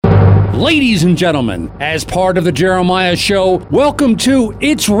Ladies and gentlemen, as part of the Jeremiah Show, welcome to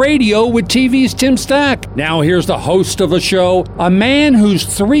It's Radio with TV's Tim Stack. Now here's the host of the show, a man whose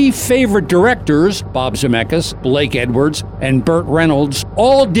three favorite directors, Bob Zemeckis, Blake Edwards, and Burt Reynolds,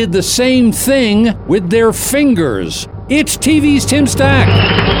 all did the same thing with their fingers. It's TV's Tim Stack.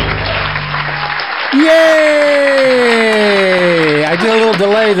 Yay! I did a little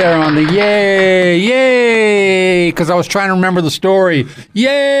delay there on the yay, because I was trying to remember the story.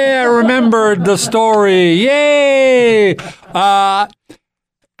 Yay, I remembered the story. Yay!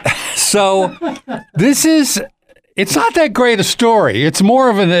 So this is, it's not that great a story. It's more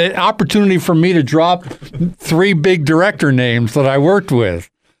of an opportunity for me to drop three big director names that I worked with.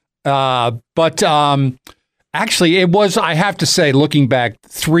 Actually, it was, I have to say, looking back,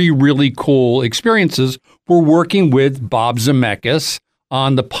 three really cool experiences were working with Bob Zemeckis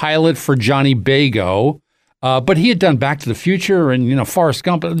on the pilot for Johnny Bago. But he had done Back to the Future and, Forrest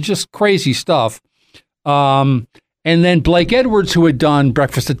Gump, just crazy stuff. And then Blake Edwards, who had done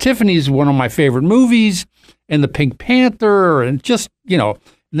Breakfast at Tiffany's, one of my favorite movies, and The Pink Panther, and just, and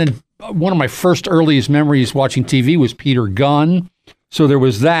then one of my first earliest memories watching TV was Peter Gunn. So there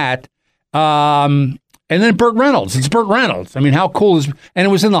was that. And then Burt Reynolds. It's Burt Reynolds. I mean, how cool is... And it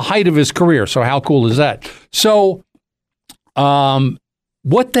was in the height of his career, so how cool is that? So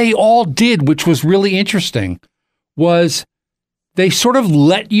what they all did, which was really interesting, was they sort of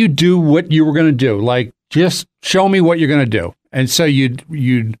let you do what you were going to do. Like, just show me what you're going to do. And so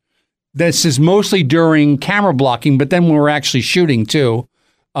you'd... This is mostly during camera blocking, but then when we're actually shooting, too,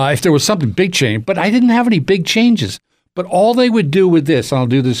 if there was something big change. But I didn't have any big changes. But all they would do with this, and I'll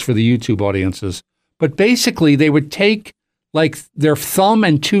do this for the YouTube audiences, but basically, they would take like their thumb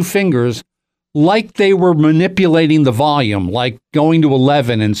and two fingers like they were manipulating the volume, like going to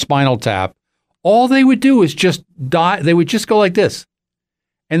 11 in Spinal Tap. All they would do is just they would just go like this.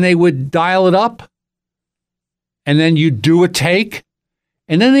 And they would dial it up. And then you'd do a take.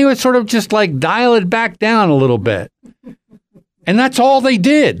 And then they would sort of just like dial it back down a little bit. And that's all they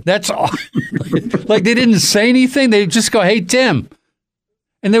did. That's all. Like they didn't say anything. They would just go, hey, Tim.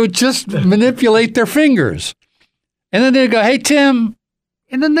 And they would just manipulate their fingers. And then they'd go, hey, Tim.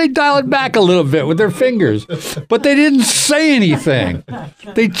 And then they'd dial it back a little bit with their fingers. But they didn't say anything.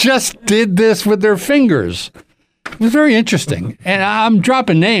 They just did this with their fingers. It was very interesting. And I'm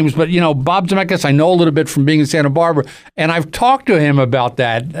dropping names, but, Bob Zemeckis, I know a little bit from being in Santa Barbara. And I've talked to him about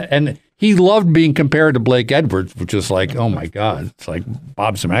that. And he loved being compared to Blake Edwards, which is like, oh, my God. It's like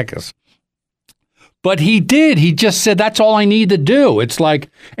Bob Zemeckis. But he did. He just said, that's all I need to do. It's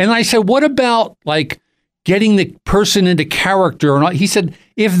like, and I said, what about like getting the person into character? And he said,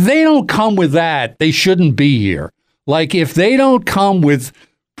 if they don't come with that, they shouldn't be here. Like if they don't come with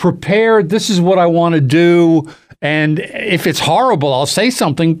prepared, this is what I want to do. And if it's horrible, I'll say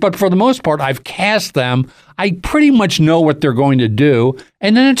something. But for the most part, I've cast them. I pretty much know what they're going to do.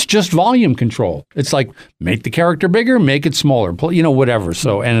 And then it's just volume control. It's like, make the character bigger, make it smaller, whatever.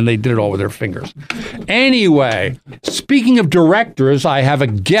 So, and then they did it all with their fingers. Anyway, speaking of directors, I have a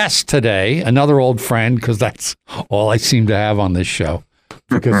guest today, another old friend, because that's all I seem to have on this show.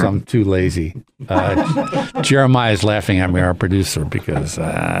 Because I'm too lazy. Jeremiah's laughing at me, our producer, because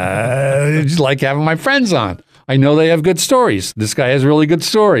I just like having my friends on. I know they have good stories. This guy has really good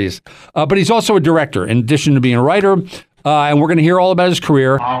stories. But he's also a director, in addition to being a writer. And we're going to hear all about his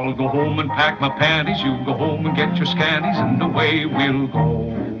career. I'll go home and pack my panties. You go home and get your scanties, and away we'll go.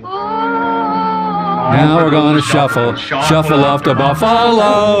 Now we're going to shuffle off to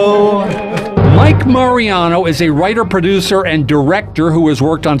Buffalo. Mike Mariano is a writer, producer, and director who has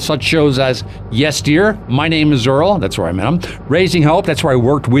worked on such shows as Yes Dear, My Name is Earl, that's where I met him, Raising Hope, that's where I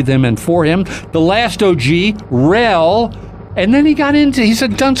worked with him and for him, The Last OG, Rel, and then he's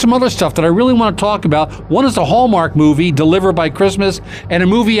done some other stuff that I really want to talk about. One is a Hallmark movie, Deliver by Christmas, and a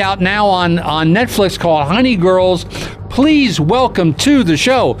movie out now on Netflix called Honey Girls. Please welcome to the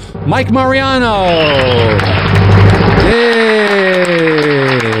show, Mike Mariano.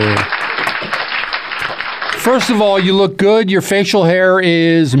 Yay! First of all, you look good. Your facial hair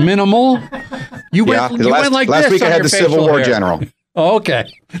is minimal. You went like this. Last week I had the Civil War general. Oh,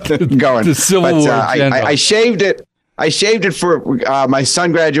 okay. Going. The Civil War general. I shaved it. I shaved it for my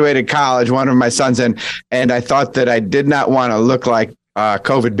son graduated college, one of my sons, and I thought that I did not want to look like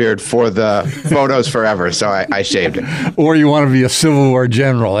COVID beard for the photos forever, so I shaved it. Or you want to be a Civil War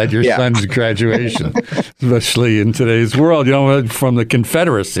general at your son's graduation, especially in today's world, from the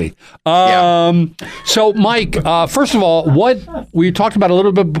Confederacy. So, Mike, first of all, what we talked about a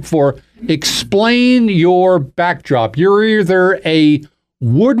little bit before, explain your backdrop. You're either a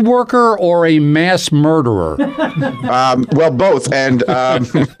woodworker or a mass murderer? Well, both. And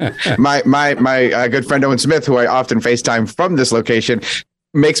my good friend Owen Smith, who I often FaceTime from this location,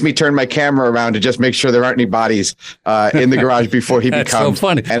 makes me turn my camera around to just make sure there aren't any bodies in the garage before he That's becomes so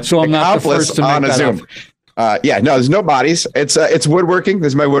funny. an So I'm not the accomplice first to make on a that Zoom. up. Yeah, no, there's no bodies. It's woodworking. This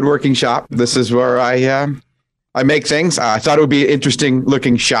is my woodworking shop. This is where I make things. I thought it would be an interesting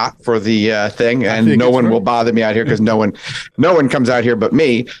looking shot for the thing, and no one will bother me out here because no one comes out here but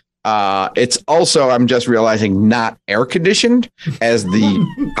me. It's also, I'm just realizing, not air conditioned as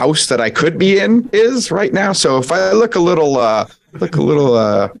the house that I could be in is right now. So if I look a little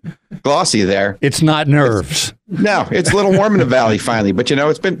glossy there, It's not nerves. no, it's a little warm in the valley finally. But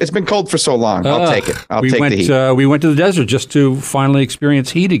it's been cold for so long. I'll take it. I'll take the heat. We went to the desert just to finally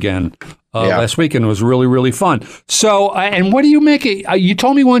experience heat again last week, and it was really, really fun. So, and what do you make? You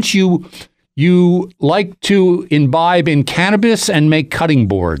told me once you like to imbibe in cannabis and make cutting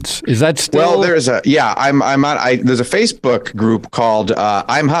boards. Is that still? Well, there's a there's a Facebook group called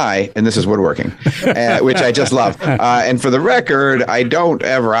I'm High and This Is Woodworking, which I just love. And for the record, I don't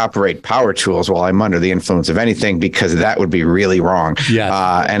ever operate power tools while I'm under the influence of anything because that would be really wrong. Yes.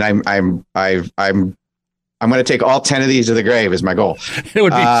 And I'm going to take all 10 of these to the grave is my goal. It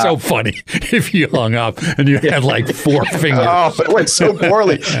would be so funny if you hung up and you had like 4 fingers. Oh, it went so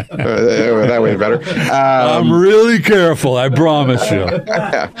poorly. That way better. I'm really careful, I promise you.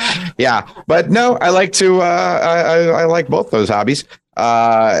 Yeah, but no, I like to. I like both those hobbies.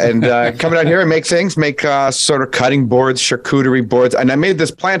 And coming out here and make things, sort of cutting boards, charcuterie boards. And I made this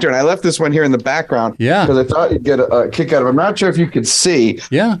planter, and I left this one here in the background. Yeah, because I thought you'd get a kick out of it. I'm not sure if you could see.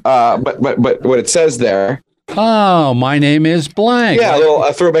 Yeah. But what it says there. Oh, my name is blank. Yeah, a little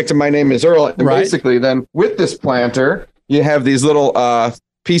throwback to My Name is Earl. And right. Basically, then with this planter, you have these little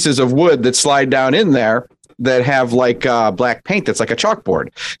pieces of wood that slide down in there that have like black paint that's like a chalkboard.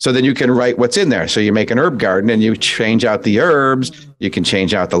 So then you can write what's in there. So you make an herb garden and you change out the herbs. You can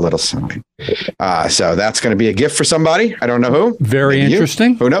change out the little sign. So that's going to be a gift for somebody. I don't know who. Very Maybe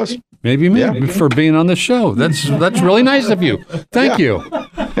interesting. You. Who knows? Maybe me for being on the show. That's really nice of you. Thank you.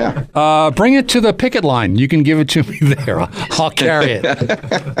 Yeah. Bring it to the picket line. You can give it to me there. I'll carry it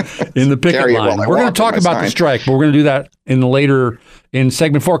in the picket line. We're going to talk about the strike, but we're going to do that in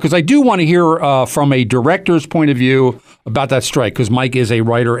segment 4 because I do want to hear from a director's point of view about that strike because Mike is a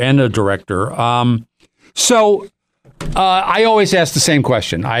writer and a director. So I always ask the same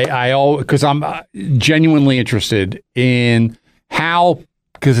question. Because I'm genuinely interested in how.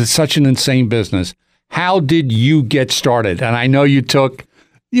 Because it's such an insane business. How did you get started? And I know you took,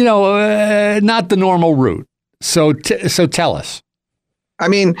 not the normal route. So tell us. I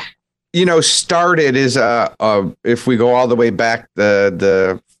mean, started is if we go all the way back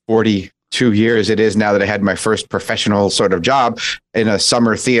the 42 years it is now that I had my first professional sort of job in a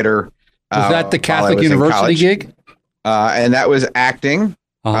summer theater. Was that the Catholic University gig? And that was acting.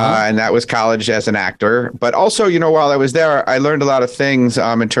 And that was college as an actor. But also, while I was there, I learned a lot of things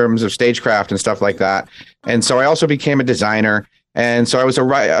in terms of stagecraft and stuff like that. And so I also became a designer. And so I was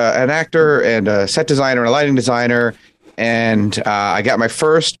an actor and a set designer and a lighting designer. And I got my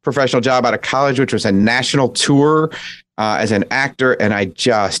first professional job out of college, which was a national tour as an actor. And I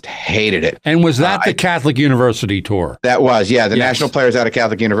just hated it. And was that the Catholic University tour? That was, yeah. The National Players out of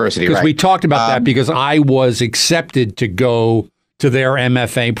Catholic University. Because right. we talked about that because I was accepted to go to their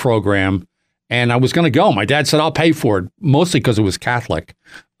MFA program, and I was going to go. My dad said, I'll pay for it, mostly because it was Catholic.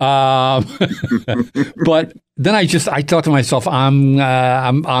 But then I thought to myself,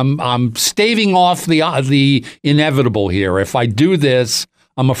 I'm staving off the inevitable here. If I do this,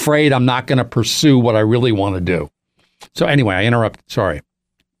 I'm afraid I'm not going to pursue what I really want to do. So anyway, I interrupted. Sorry.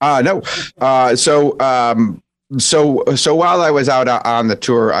 No. So while I was out on the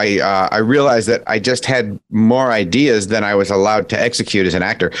tour, I realized that I just had more ideas than I was allowed to execute as an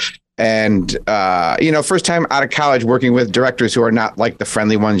actor. And, first time out of college working with directors who are not like the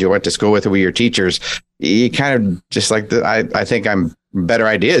friendly ones you went to school with who were your teachers, you kind of just like, I think I'm better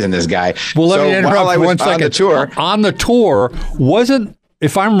ideas than this guy. Well, let me interrupt for 1 second. On the tour, wasn't,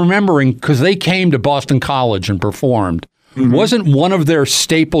 if I'm remembering, because they came to Boston College and performed, wasn't one of their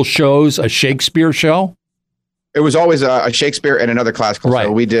staple shows a Shakespeare show? It was always a Shakespeare and another classical. Right.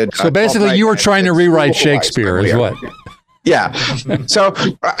 So we did. So basically, you were trying to rewrite Shakespeare, is what? Yeah. So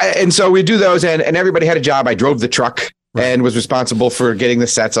we do those, and everybody had a job. I drove the truck and was responsible for getting the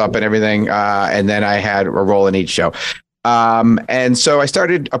sets up and everything. And then I had a role in each show. And so I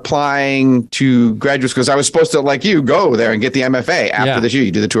started applying to graduate schools. I was supposed to, like you, go there and get the MFA after the show.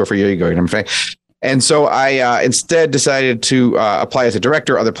 You do the tour for a year, you go to MFA. And so I instead decided to apply as a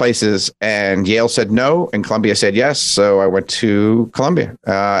director other places, and Yale said no, and Columbia said yes. So I went to Columbia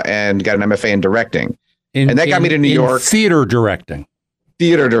and got an MFA in directing. And that got me to New York. Theater directing.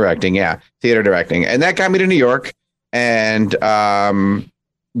 Theater directing, yeah. Theater directing. And that got me to New York. And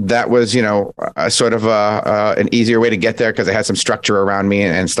that was, a sort of an easier way to get there because I had some structure around me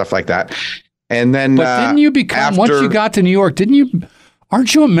and stuff like that. And then, but didn't you become, once you got to New York,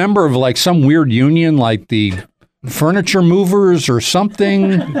 aren't you a member of like some weird union, like the furniture movers or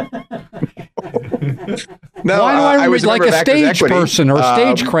something? No, why do I was like a stage person or a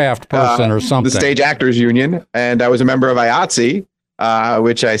stagecraft person or something? The Stage Actors Union, and I was a member of IATSE,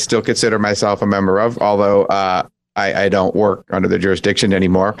 which I still consider myself a member of, although I don't work under the jurisdiction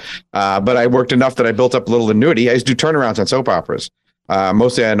anymore. But I worked enough that I built up a little annuity. I used to do turnarounds on soap operas,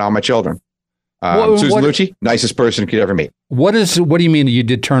 mostly on All My Children. Susan Lucci, nicest person you could ever meet. What do you mean you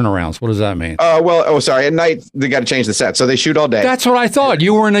did turnarounds? What does that mean? Sorry. At night, they got to change the set. So they shoot all day. That's what I thought.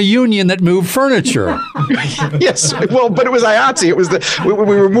 You were in a union that moved furniture. Yes. Well, but it was IATSE. It was we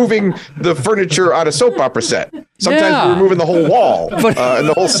were moving the furniture on a soap opera set. Sometimes we were moving the whole wall and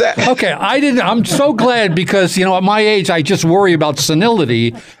the whole set. Okay. I'm so glad because, at my age, I just worry about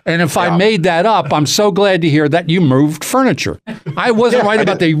senility. And if I made that up, I'm so glad to hear that you moved furniture. I wasn't right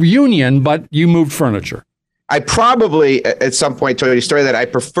about the union, but you moved furniture. I probably at some point told you a story that I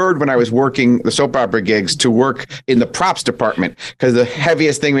preferred when I was working the soap opera gigs to work in the props department because the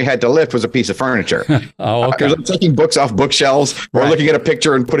heaviest thing we had to lift was a piece of furniture. Oh, okay. Like taking books off bookshelves or looking at a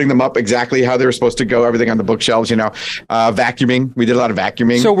picture and putting them up exactly how they were supposed to go, everything on the bookshelves, vacuuming. We did a lot of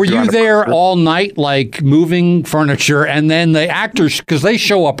vacuuming. So were you there all night, like moving furniture, and then the actors, because they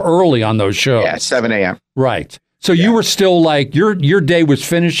show up early on those shows? Yeah, 7 a.m. Right. So you were still like, your day was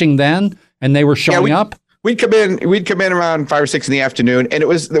finishing then and they were showing up? We'd come in around 5 or 6 in the afternoon, and there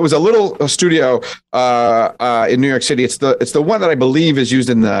was a little studio in New York City. It's the one that I believe is used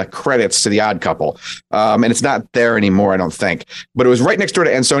in the credits to The Odd Couple, and it's not there anymore, I don't think. But it was right next door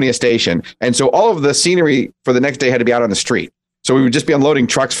to Ansonia Station, and so all of the scenery for the next day had to be out on the street. So we would just be unloading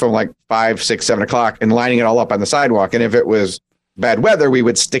trucks from like 5, 6, 7 o'clock and lining it all up on the sidewalk. And if it was bad weather, we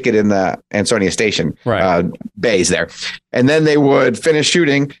would stick it in the Ansonia Station bays there, and then they would finish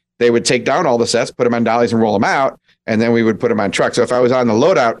shooting. They would take down all the sets, put them on dollies and roll them out. And then we would put them on trucks. So if I was on the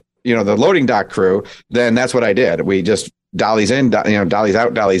loadout, the loading dock crew, then that's what I did. We just dollies in, dollies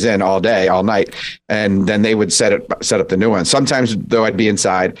out, dollies in all day, all night. And then they would set up the new one. Sometimes though I'd be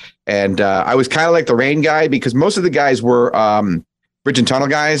inside and I was kind of like the rain guy because most of the guys were bridge and tunnel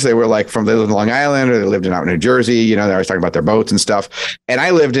guys. They were like they lived in Long Island or they lived out in New Jersey. They were talking about their boats and stuff. And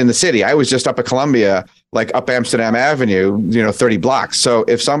I lived in the city. I was just up at Columbia, like up Amsterdam Avenue, 30 blocks. So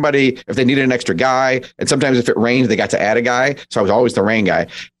if they needed an extra guy, and sometimes if it rained, they got to add a guy. So I was always the rain guy.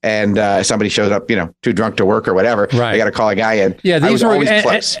 And somebody showed up, too drunk to work or whatever. Right. I got to call a guy in. Yeah, these were always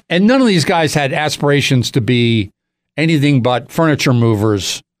close. And none of these guys had aspirations to be anything but furniture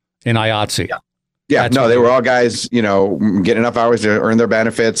movers in IATSE. Yeah. Yeah, no, they were all guys, getting enough hours to earn their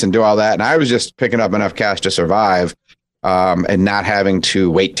benefits and do all that. And I was just picking up enough cash to survive and not having to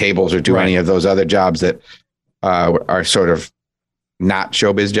wait tables or do any of those other jobs that are sort of not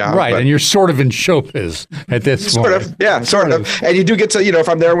showbiz jobs. Right. And you're sort of in showbiz at this point. Sort of. Yeah, sort of. And you do get to, if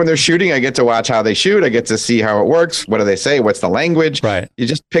I'm there when they're shooting, I get to watch how they shoot. I get to see how it works. What do they say? What's the language? Right. You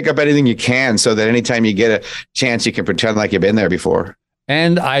just pick up anything you can so that anytime you get a chance, you can pretend like you've been there before.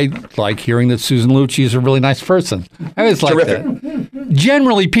 And I like hearing that Susan Lucci is a really nice person. I always like that.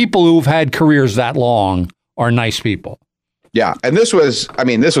 Generally, people who've had careers that long are nice people. Yeah. And this was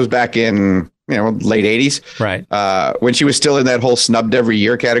back in, late 80s. Right. When she was still in that whole snubbed every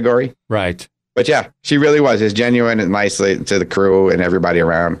year category. Right. But yeah, she really was as genuine and nicely to the crew and everybody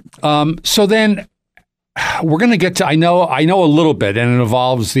around. So then we're going to get to, I know a little bit, and it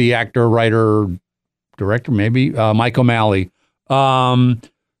involves the actor, writer, director, maybe, Mike O'Malley.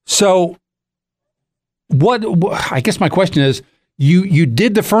 So what I guess my question is, you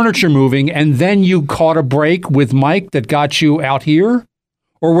did the furniture moving and then you caught a break with Mike that got you out here,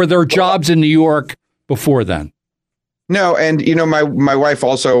 or were there jobs in New York before then? No. And, my wife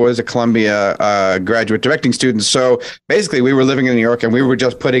also was a Columbia graduate directing student. So basically we were living in New York and we were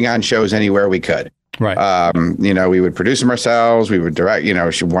just putting on shows anywhere we could. Right. We would produce them ourselves. We would direct,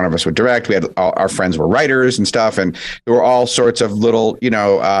 one of us would direct. We had our friends were writers and stuff. And there were all sorts of little,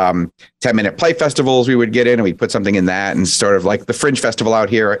 10-minute play festivals we would get in and we'd put something in that. And sort of like the Fringe Festival out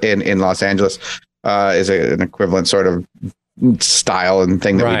here in Los Angeles is an equivalent sort of style and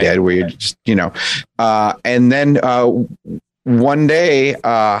thing that we did where you just, and then one day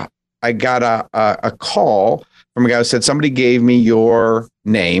I got a call from a guy who said, somebody gave me your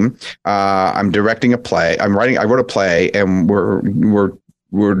name. I'm directing a play. I wrote a play, and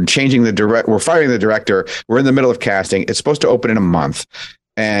we're changing we're firing the director. We're in the middle of casting. It's supposed to open in a month,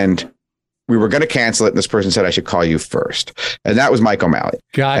 and we were going to cancel it. And this person said I should call you first, and that was Mike O'Malley.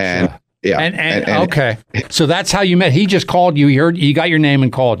 Gotcha. And, yeah. And okay. So that's how you met. He just called you. He got your name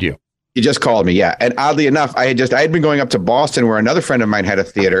and called you. He just called me. Yeah. And oddly enough, I had been going up to Boston where another friend of mine had a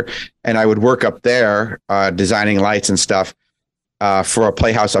theater, and I would work up there, designing lights and stuff, for a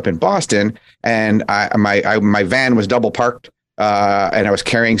playhouse up in Boston. And my van was double parked, and I was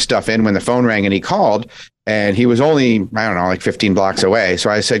carrying stuff in when the phone rang, and he called. And he was only, I don't know, like 15 blocks away.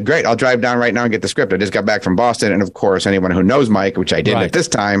 So I said, great, I'll drive down right now and get the script. I just got back from Boston. And of course, anyone who knows Mike, which I did at this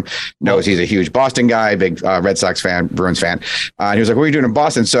time, knows he's a huge Boston guy, big Red Sox fan, Bruins fan. And he was like, what are you doing in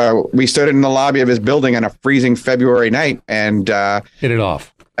Boston? So we stood in the lobby of his building on a freezing February night and hit it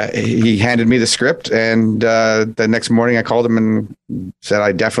off. He handed me the script. And the next morning I called him and said,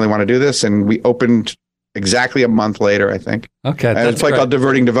 I definitely want to do this. And we opened exactly a month later, I think. Okay. And it's a play called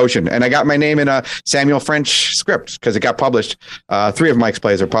Diverting Devotion. And I got my name in a Samuel French script because it got published. 3 of Mike's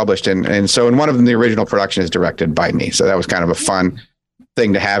plays are published. And so in one of them, the original production is directed by me. So that was kind of a fun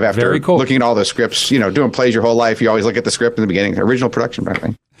thing to have after looking at all the scripts, doing plays your whole life. You always look at the script in the beginning, original production, by the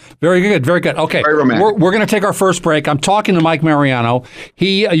way. Very good. Very good. Okay. Very romantic. We're going to take our first break. I'm talking to Mike Mariano.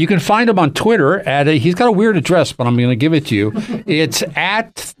 You can find him on Twitter he's got a weird address, but I'm going to give it to you. It's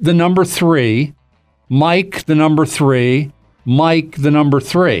at the number 3. Mike, the number 3, Mike, the number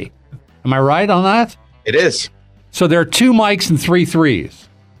 3. Am I right on that? It is. So there are 2 Mikes and 3 threes.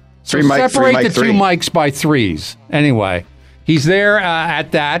 So separate the 2 Mikes by 3s. Anyway, he's there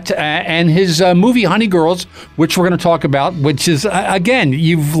at that. And his movie, Honey Girls, which we're going to talk about, which is, again,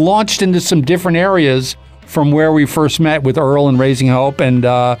 you've launched into some different areas from where we first met with Earl and Raising Hope. And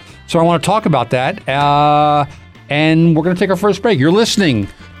so I want to talk about that. And we're going to take our first break. You're listening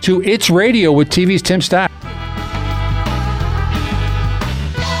to It's Radio with TV's Tim Stack.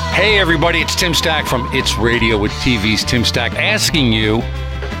 Hey everybody, it's Tim Stack from It's Radio with TV's Tim Stack, asking you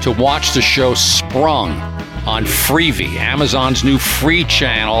to watch the show Sprung on Freevee, Amazon's new free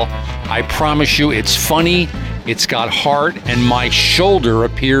channel. I promise you it's funny, it's got heart, and my shoulder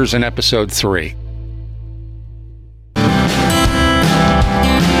appears in episode 3.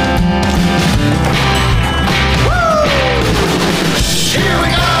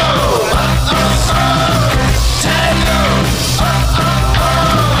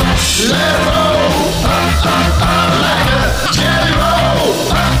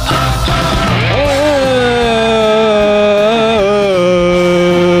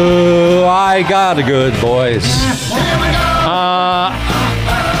 I got a good voice.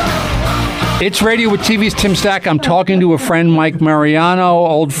 It's Radio with TV's Tim Stack. I'm talking to a friend, Mike Mariano,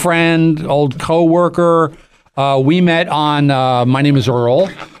 old friend, old co-worker. We met on My Name is Earl.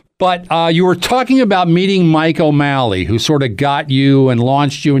 But you were talking about meeting Mike O'Malley, who sort of got you and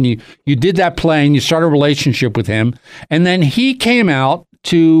launched you, and you did that play, and you started a relationship with him. And then he came out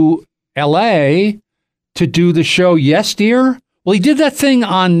to L.A. to do the show Yes, Dear? Well, he did that thing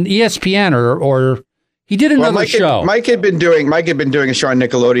on ESPN, or he did another show. Mike had been doing a show on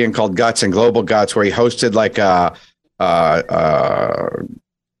Nickelodeon called Guts and Global Guts, where he hosted like a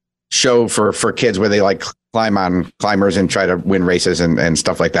show for kids where they like climb on climbers and try to win races and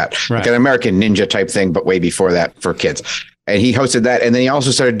stuff like that. Right. Like an American Ninja type thing, but way before that for kids. And he hosted that. And then he also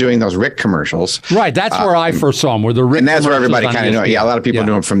started doing those Rick commercials. Right. That's where I first saw him, were the Rick And that's where everybody kind of knew. Yeah, a lot of people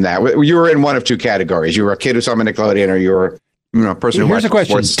knew him from that. You were in one of 2 categories. You were a kid who saw him on Nickelodeon, or you were a person who Here's a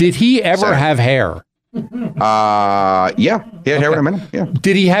question. Sports. Did he ever have hair? Yeah. He had hair when I met him. Yeah.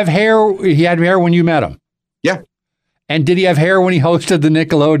 Did he have hair? He had hair when you met him? Yeah. And did he have hair when he hosted the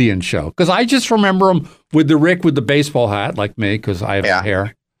Nickelodeon show? Because I just remember him with the Rick with the baseball hat, like me, because I have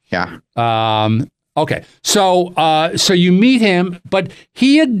hair. Yeah. Okay. So you meet him, but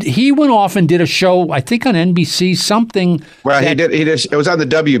he went off and did a show, I think on NBC, something. Well, he did. It was on the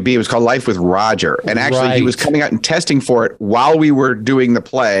WB. It was called Life with Roger. And actually he was coming out and testing for it while we were doing the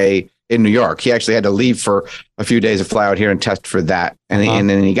play in New York. He actually had to leave for a few days to fly out here and test for that. And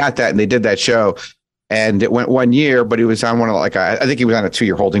then he got that, and they did that show. And it went 1 year, but he was on one of I think he was on a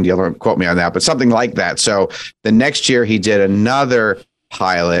 2-year holding deal. Don't quote me on that, but something like that. So the next year he did another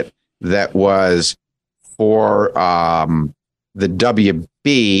pilot that was for the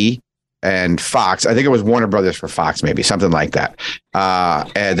WB and Fox. I think it was Warner Brothers for Fox, maybe something like that.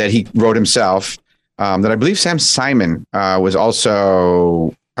 And that he wrote himself. That I believe Sam Simon was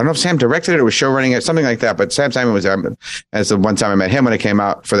also don't know if Sam directed it or was show running it, something like that. But Sam Simon was there as the one time I met him when I came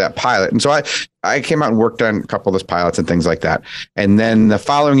out for that pilot. And so I came out and worked on a couple of those pilots and things like that. And then the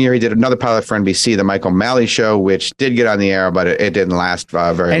following year, he did another pilot for NBC, The Michael Malley Show, which did get on the air, but it didn't last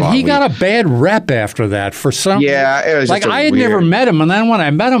very long. And he got a bad rep after that for some. Yeah, it was like I had never met him, and then when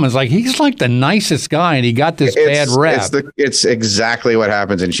I met him, it's like he's like the nicest guy, and he got this bad rep. It's exactly what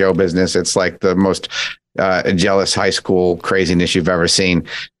happens in show business. It's like the most jealous high school craziness you've ever seen.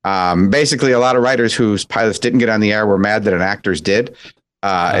 Basically, a lot of writers whose pilots didn't get on the air were mad that an actor's did.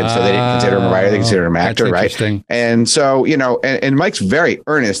 And so they didn't consider him a writer, they considered him an actor, right? And so, and Mike's very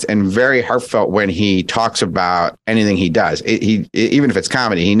earnest and very heartfelt when he talks about anything he does. Even if it's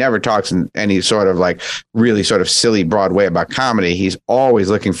comedy, he never talks in any sort of like really sort of silly, broad way about comedy. He's always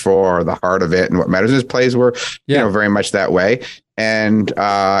looking for the heart of it and what matters. His plays were, very much that way. And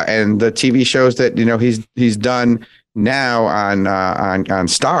the TV shows that, he's done now on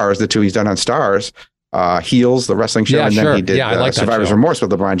Starz, the two he's done on Starz, Heels, the wrestling show, and then he did Survivor's Remorse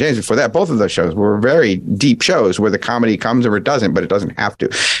with LeBron James. Before that, both of those shows were very deep shows where the comedy comes or it doesn't, but it doesn't have to.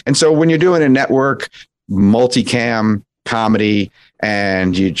 And so when you're doing a network multicam comedy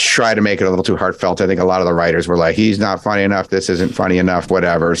and you try to make it a little too heartfelt, I think a lot of the writers were like, he's not funny enough, this isn't funny enough,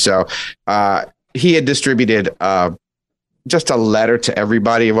 whatever. So he had distributed just a letter to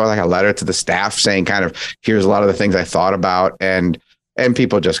everybody, like a letter to the staff saying kind of, here's a lot of the things I thought about, and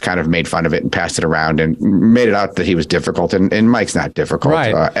people just kind of made fun of it and passed it around and made it out that he was difficult. And Mike's not difficult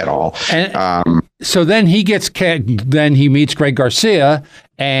at all. And so then he gets then he meets Greg Garcia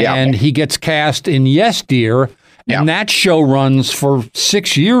and he gets cast in Yes Dear. And that show runs for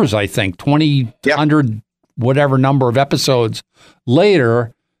 6 years, I think, 100 whatever number of episodes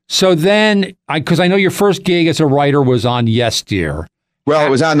later. So then, because I know your first gig as a writer was on Yes Dear. Well, it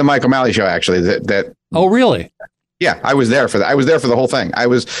was on the Michael Malley Show, actually. Oh, really? Yeah, I was there for that. I was there for the whole thing. I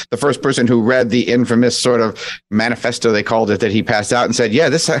was the first person who read the infamous sort of manifesto, they called it, that he passed out and said,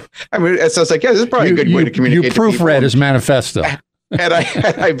 this is probably a good way to communicate. You proofread his manifesto. Had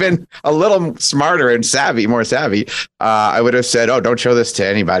I been a little smarter and more savvy, I would have said, don't show this to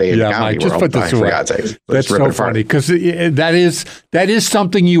anybody in the comedy just world. Put this away. That's so funny, because that is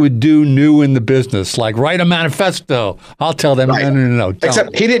something you would do new in the business, like write a manifesto. I'll tell them, no.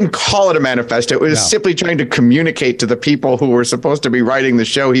 Except he didn't call it a manifesto. It was simply trying to communicate to the people who were supposed to be writing the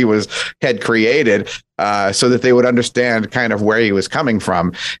show he had created, so that they would understand kind of where he was coming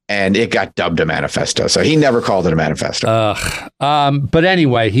from. And it got dubbed a manifesto. So he never called it a manifesto. But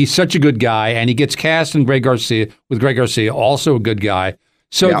anyway, he's such a good guy, and he gets cast in Greg Garcia, also a good guy.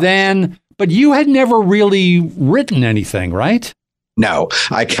 So then, but you had never really written anything, right? No,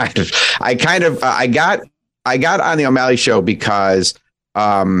 I got on the O'Malley Show because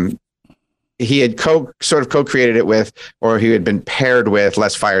he had co-created it with, or he had been paired with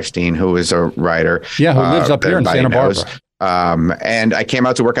Les Firestein, who is a writer. Yeah, who lives up here in Santa Barbara. And I came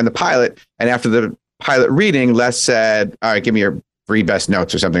out to work on the pilot, and after the pilot reading, Les said, all right, give me your 3 best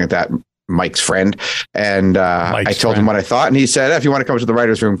notes or something like that. Mike's friend. And I told him what I thought. And he said, if you want to come to the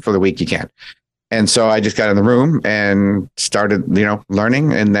writer's room for the week, you can. And so I just got in the room and started,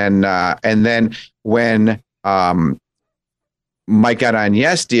 learning. And then when Mike got on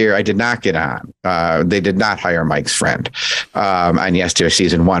Yes Dear, I did not get on. They did not hire Mike's friend on Yes Dear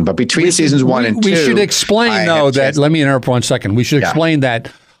season 1. But between seasons 1 and 2, we should explain that. Let me interrupt 1 second. We should explain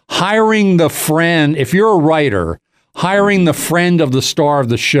that hiring the friend, if you're a writer, hiring the friend of the star of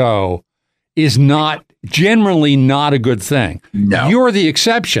the show is generally not a good thing. No. You're the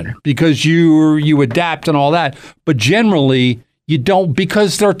exception because you adapt and all that. But generally, you don't,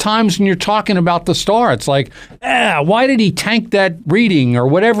 because there are times when you're talking about the star. It's like, why did he tank that reading or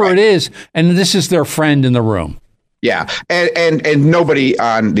whatever it is? And this is their friend in the room. Yeah. And nobody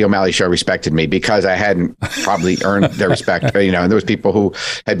on the O'Malley Show respected me because I hadn't probably earned their respect, and there was people who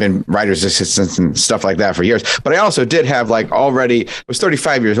had been writer's assistants and stuff like that for years. But I also did have I was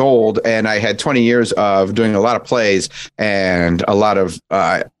 35 years old, and I had 20 years of doing a lot of plays and a lot of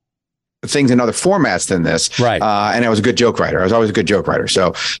things in other formats than this. Right. And I was a good joke writer. I was always a good joke writer.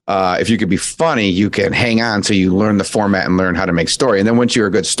 So if you could be funny, you can hang on so you learn the format and learn how to make story. And then once you're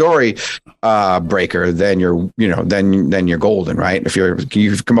a good story breaker, then then you're golden, right? If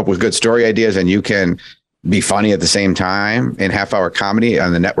you've come up with good story ideas and you can be funny at the same time in half-hour comedy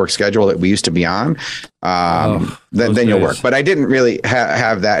on the network schedule that we used to be on, then you'll work. But I didn't really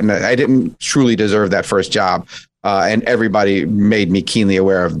have that, and I didn't truly deserve that first job. And everybody made me keenly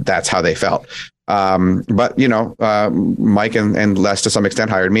aware of that's how they felt. But Mike and Les to some extent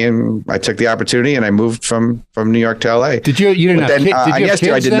hired me, and I took the opportunity, and I moved from New York to LA. Did you? You didn't have kids? Did you have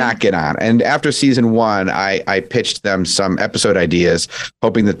kids I did then? not get on. And after season 1, I pitched them some episode ideas,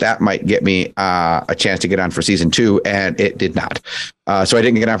 hoping that might get me a chance to get on for season 2, and it did not. So I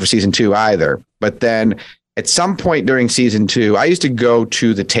didn't get on for season 2 either. But then at some point during season 2, I used to go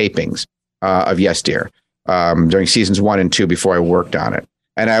to the tapings of Yes Dear during seasons 1 and 2 before I worked on it.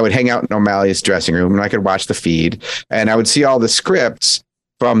 And I would hang out in O'Malley's dressing room, and I could watch the feed, and I would see all the scripts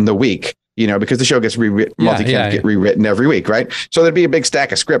from the week, because the show gets rewritten, get rewritten every week, right? So there'd be a big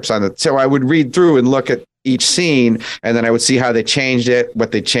stack of scripts on it. So I would read through and look at each scene, and then I would see how they changed it,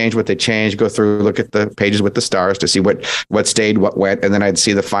 what they changed, go through, look at the pages with the stars to see what stayed, what went, and then I'd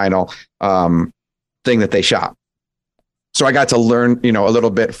see the final thing that they shot. So I got to learn, a little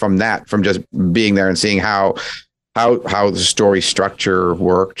bit from that, from just being there and seeing how the story structure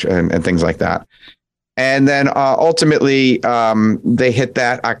worked and things like that. And then ultimately they hit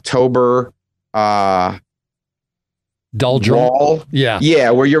that October wall. Yeah,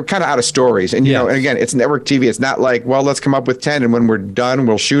 where you're kind of out of stories. And, and again, it's network TV. It's not like, well, let's come up with 10, and when we're done,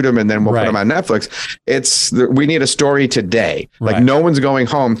 we'll shoot them, and then we'll put them on Netflix. We need a story today. Like no one's going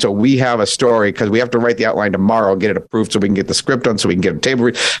home till we have a story, because we have to write the outline tomorrow, get it approved so we can get the script done, so we can get a table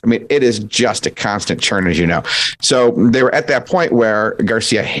read. I mean, it is just a constant churn, as you know. So they were at that point where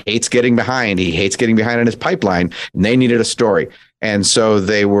Garcia hates getting behind. He hates getting behind in his pipeline, and they needed a story. And so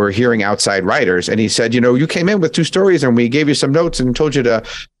they were hearing outside writers, and he said, you came in with 2 stories, and we gave you some notes and told you to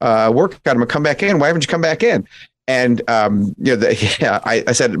work on them and come back in. Why haven't you come back in? And I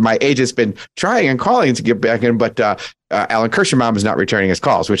said, my agent's been trying and calling to get back in, but Alan Kirschenbaum is not returning his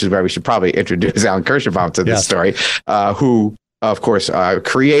calls, which is why we should probably introduce Alan Kirschenbaum to this story, who, of course,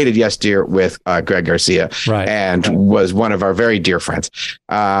 created Yes Dear with Greg Garcia, and was one of our very dear friends.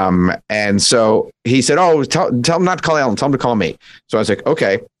 And so he said, tell him not to call Alan, tell him to call me. So I was like,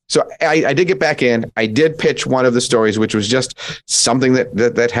 okay. So I did get back in. I did pitch one of the stories, which was just something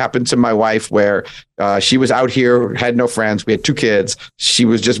that happened to my wife, where she was out here, had no friends. We had 2 kids. She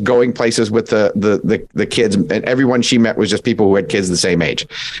was just going places with the kids, and everyone she met was just people who had kids the same age.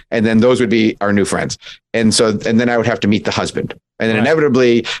 And then those would be our new friends. And then I would have to meet the husband. And then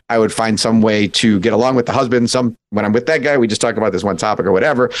inevitably I would find some way to get along with the husband. When I'm with that guy, we just talk about this one topic or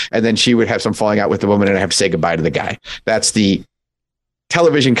whatever. And then she would have some falling out with the woman, and I have to say goodbye to the guy. That's the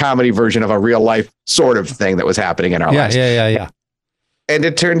television comedy version of a real life sort of thing that was happening in our lives. Yeah. And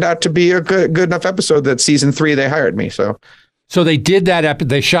it turned out to be a good enough episode that season 3, they hired me. So they did that.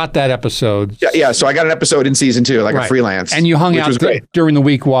 They shot that episode. Yeah. So I got an episode in season 2, like a freelance. And you hung out during the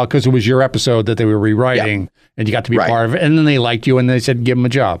week because it was your episode that they were rewriting, and you got to be part of it. And then they liked you, and they said, give them a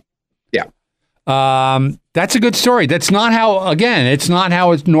job. Yeah. That's a good story. That's not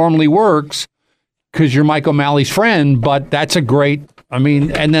how it normally works, because you're Mike O'Malley's friend, but that's a great,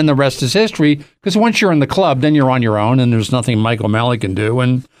 and then the rest is history, because once you're in the club, then you're on your own, and there's nothing Mike O'Malley can do,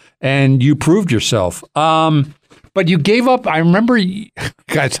 and you proved yourself. But you gave up. I remember,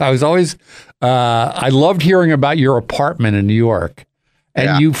 guys, I was always, I loved hearing about your apartment in New York,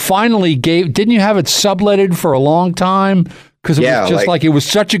 and you finally didn't you have it subletted for a long time? Because it was just like, it was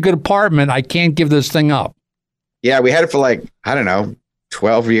such a good apartment, I can't give this thing up. Yeah, we had it for I don't know,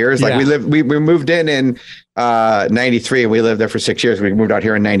 12 years. We moved in 93, and we lived there for 6 years. We moved out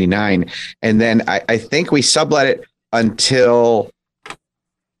here in 99. And then I think we sublet it until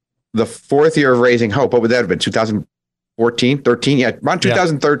the 4th year of Raising Hope. What would that have been? 2014, 13? Yeah, around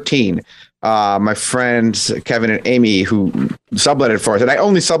 2013. My friends, Kevin and Amy, who sublet it for us, and I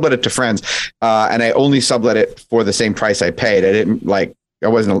only sublet it to friends, and I only sublet it for the same price I paid. I didn't I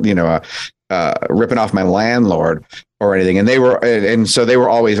wasn't, ripping off my landlord or anything. And so they were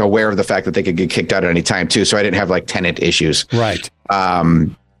always aware of the fact that they could get kicked out at any time too. So I didn't have tenant issues. Right.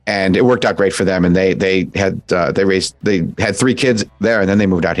 And it worked out great for them. And they had 3 kids there, and then they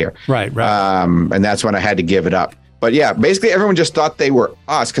moved out here. Right. And that's when I had to give it up. But yeah, basically everyone just thought they were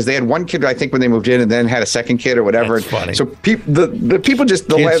us, because they had 1 kid, I think, when they moved in, and then had a 2nd kid or whatever. That's funny. So the people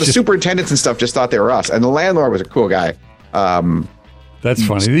the superintendents and stuff just thought they were us. And the landlord was a cool guy. That's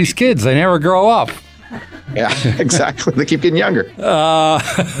funny. These kids, they never grow up. Yeah, exactly. They keep getting younger. Yeah,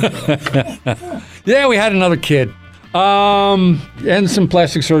 we had another kid. And some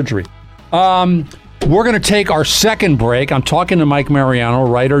plastic surgery. We're going to take our second break. I'm talking to Mike Mariano,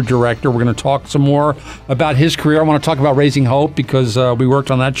 writer, director. We're going to talk some more about his career. I want to talk about Raising Hope, because we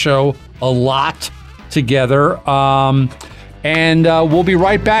worked on that show a lot together. And we'll be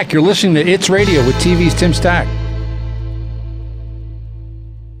right back. You're listening to It's Radio with TV's Tim Stack.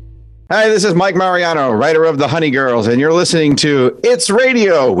 Hi, this is Mike Mariano, writer of The Honey Girls, and you're listening to It's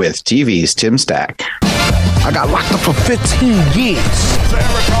Radio with TV's Tim Stack. I got locked up for 15 years.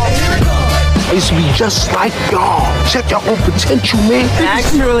 I used to be just like y'all. Check your own potential, man.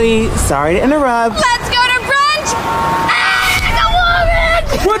 Actually, sorry to interrupt. Let's go to brunch!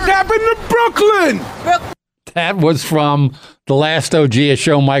 Ah, the woman! What happened to Brooklyn? That was from the last OG, a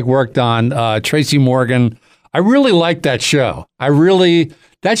show Mike worked on, Tracy Morgan. I really liked that show.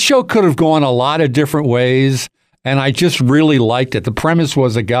 That show could have gone a lot of different ways, and I just really liked it. The premise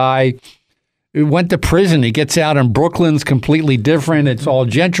was a guy who went to prison. He gets out, and Brooklyn's completely different. It's all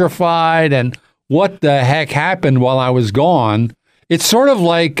gentrified, and what the heck happened while I was gone? It's sort of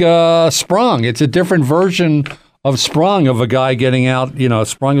like Sprung. It's a different version of Sprung, of a guy getting out.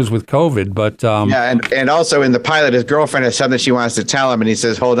 Sprung is with COVID, but yeah, and also in the pilot, his girlfriend has something she wants to tell him, and he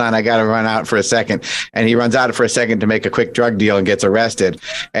says, "Hold on, I got to run out for a second." And he runs out for a second to make a quick drug deal and gets arrested.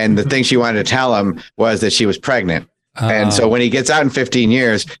 And the thing she wanted to tell him was that she was pregnant. And so when he gets out in 15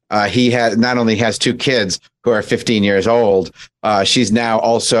 years, he not only has 2 kids who are 15 years old, she's now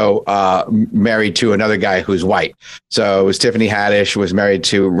also married to another guy who's white. So it was Tiffany Haddish was married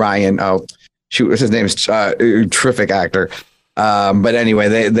to Ryan. Oh, shoot, what's his name? Is terrific actor. But anyway,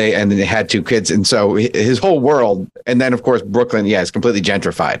 they had 2 kids. And so his whole world. And then, of course, Brooklyn, is completely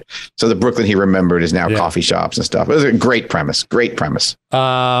gentrified. So the Brooklyn he remembered is now coffee shops and stuff. It was a great premise. Great premise.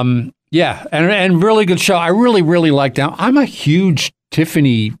 Yeah, and really good show. I really, really liked that. I'm a huge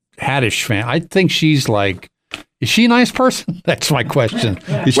Tiffany Haddish fan. I think she's is she a nice person? That's my question.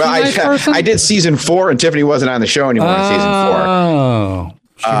 Is she a nice person? I did season 4, and Tiffany wasn't on the show anymore in season 4. Oh.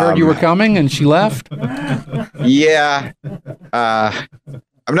 She heard you were coming, and she left? Yeah.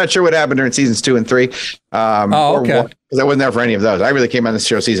 I'm not sure what happened during seasons 2 and 3. Okay. Because I wasn't there for any of those. I really came on this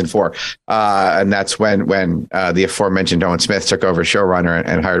show season 4. And that's when the aforementioned Owen Smith took over showrunner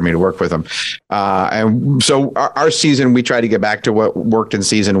and hired me to work with him. And so our season, we tried to get back to what worked in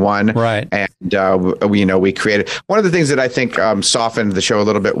season 1. Right. And, we created one of the things that I think softened the show a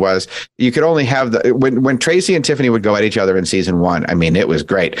little bit was you could only have when Tracy and Tiffany would go at each other in season 1. I mean, it was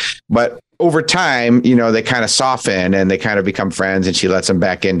great. But over time, they kind of soften and they kind of become friends, and she lets him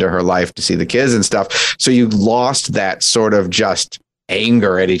back into her life to see the kids and stuff. So you lost that sort of just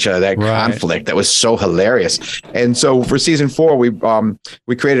anger at each other, that conflict that was so hilarious. And so for season 4, we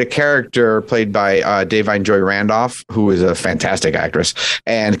created a character played by Davine Joy Randolph, who is a fantastic actress,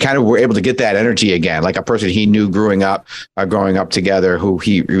 and kind of were able to get that energy again, like a person he knew growing up together, who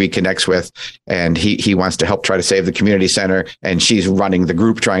he reconnects with, and he wants to help try to save the community center, and she's running the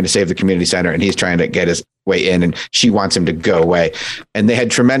group trying to save the community center, and he's trying to get his way in, and she wants him to go away. And they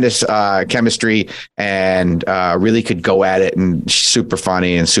had tremendous chemistry and really could go at it, and she's super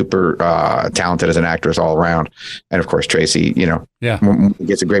funny and super talented as an actress all around. And of course, Tracy, when he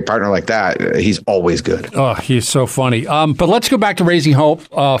gets a great partner like that, he's always good. Oh, he's so funny. But let's go back to Raising Hope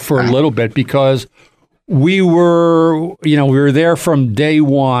for a little bit, because we were there from day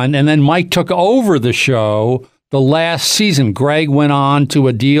one, and then Mike took over the show the last season. Greg went on to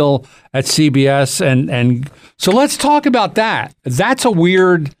a deal at CBS, and so let's talk about that. That's a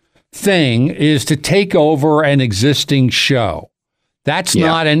weird thing, is to take over an existing show. That's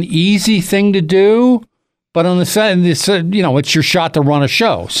not an easy thing to do, but on the side, it's your shot to run a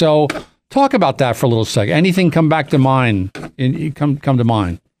show. So talk about that for a little second. Anything come back to mind? Come to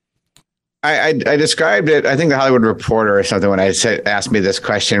mind? I described it, I think the Hollywood Reporter or something, when asked me this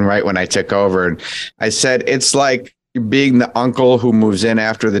question right when I took over. And I said, it's like being the uncle who moves in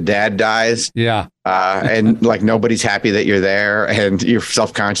after the dad dies. Yeah. And nobody's happy that you're there, and you're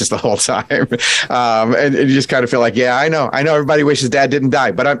self-conscious the whole time. And you just kind of feel like, I know everybody wishes dad didn't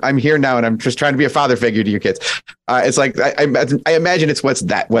die, but I'm here now, and I'm just trying to be a father figure to your kids. It's like, I imagine it's what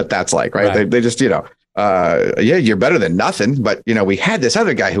that's like, right? They just, you're better than nothing, but we had this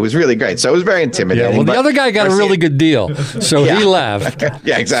other guy who was really great, so it was very intimidating. Yeah, well, the other guy got a really good deal, so he left.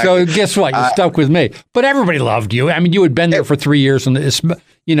 Yeah, exactly. So guess what? You stuck with me, but everybody loved you. I mean, you had been there for 3 years, and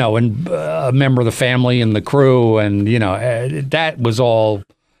and a member of the family and the crew, and that was all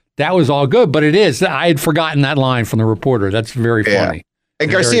good. But I had forgotten that line from the Reporter. That's very funny. And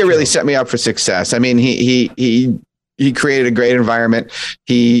Garcia really set me up for success. I mean, he created a great environment.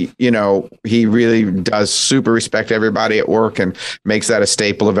 He really does super respect everybody at work and makes that a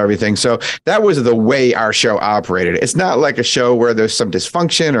staple of everything. So that was the way our show operated. It's not like a show where there's some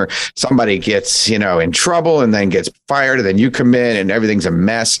dysfunction or somebody gets, in trouble and then gets fired, and then you come in and everything's a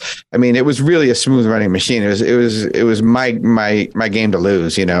mess. I mean, it was really a smooth running machine. It was my game to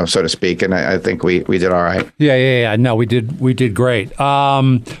lose, so to speak. And I think we did all right. Yeah. No, we did great.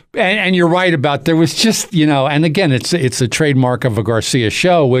 And you're right about there was just, and again, it's a trademark of a Garcia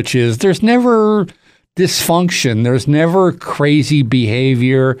show, which is there's never dysfunction. There's never crazy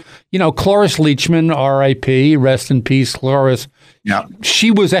behavior. Cloris Leachman, R.I.P., rest in peace, Cloris. Yeah.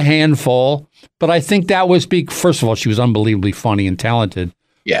 She was a handful, but I think that was first of all, she was unbelievably funny and talented.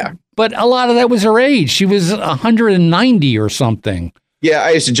 Yeah. But a lot of that was her age. She was 190 or something. Yeah,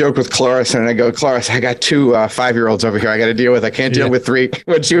 I used to joke with Cloris, and I go, Cloris, I got two 5-year-olds over here I got to deal with. I can't deal with 3.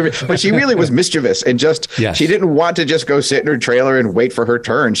 But she really was mischievous and just she didn't want to just go sit in her trailer and wait for her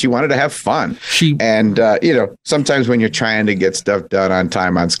turn. She wanted to have fun. Sometimes when you're trying to get stuff done on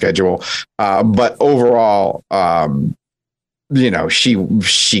time, on schedule, but overall, she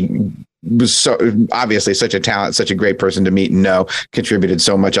was so obviously such a talent, such a great person to meet and know, contributed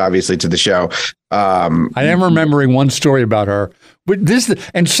so much obviously to the show. I am remembering one story about her, but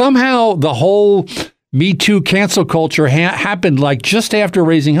and somehow the whole Me Too cancel culture happened like just after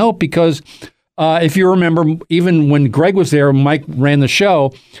Raising Hope, because if you remember, even when Greg was there, Mike ran the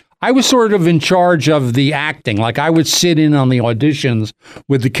show. I was sort of in charge of the acting. Like I would sit in on the auditions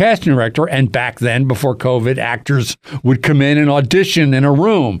with the casting director. And back then, before COVID, actors would come in and audition in a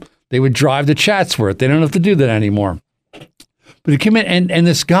room. They would drive to Chatsworth. They don't have to do that anymore. But he came in and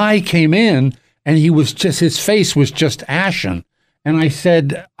this guy came in and his face was just ashen. And I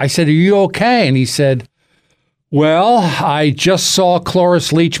said, are you okay? And he said, well, I just saw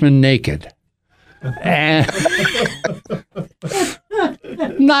Cloris Leachman naked. And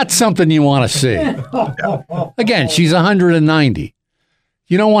not something you want to see. Again, she's 190.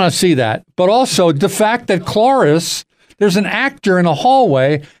 You don't want to see that. But also the fact that Cloris, there's an actor in a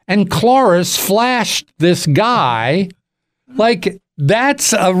hallway and Cloris flashed this guy. Like,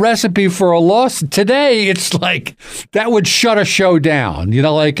 that's a recipe for a loss. Today, it's like that would shut a show down.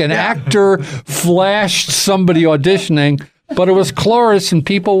 Like an actor flashed somebody auditioning. But it was Cloris, and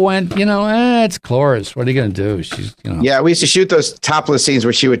people went, it's Cloris. What are you going to do? She's, Yeah, we used to shoot those topless scenes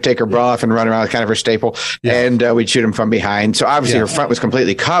where she would take her bra off and run around, kind of her staple, and we'd shoot them from behind. So obviously her front was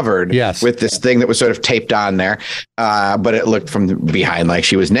completely covered with this thing that was sort of taped on there, but it looked from behind like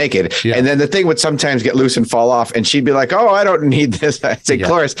she was naked. Yeah. And then the thing would sometimes get loose and fall off, and she'd be like, oh, I don't need this. I'd say,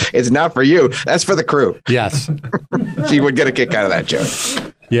 Cloris, it's not for you. That's for the crew. Yes. She would get a kick out of that joke.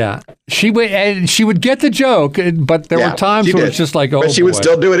 Yeah, she would get the joke, but there were times where it's just like, oh, but she would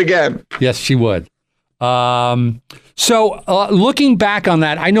still do it again. Yes, she would. So looking back on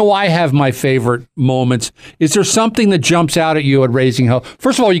that, I know I have my favorite moments. Is there something that jumps out at you at Raising Hope?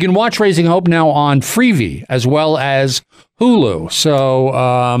 First of all, you can watch Raising Hope now on Freevee as well as Hulu. So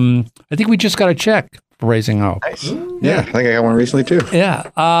I think we just got a check for Raising Hope. Nice. Yeah, I think I got one recently too. Yeah.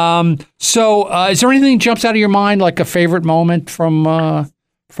 So is there anything that jumps out of your mind, like a favorite moment from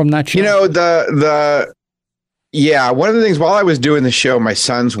that show? One of the things while I was doing the show, my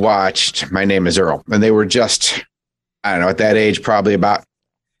sons watched My Name is Earl, and they were just, I don't know, at that age, probably about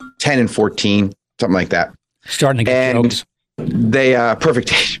 10 and 14, something like that. Starting to get jokes. They,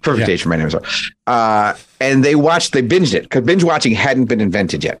 perfect age for My Name is Earl. And they binged it because binge watching hadn't been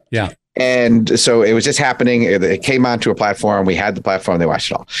invented yet. Yeah. And so it was just happening. It came onto a platform. We had the platform. They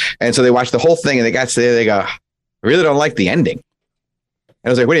watched it all. And so they watched the whole thing and they got to there. They go, I really don't like the ending. And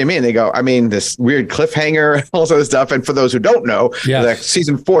I was like, what do you mean? They go, I mean, this weird cliffhanger, all sort of stuff. And for those who don't know, the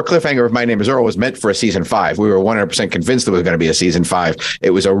season 4 cliffhanger of My Name is Earl was meant for a season 5. We were 100% convinced there was going to be a season 5. It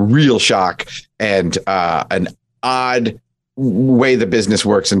was a real shock and an odd way the business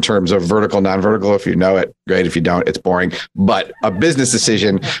works in terms of vertical, non-vertical. If you know it, great. If you don't, it's boring. But a business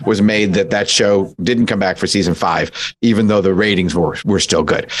decision was made that show didn't come back for season 5, even though the ratings were still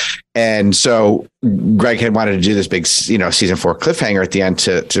good. And so Greg had wanted to do this big, season 4 cliffhanger at the end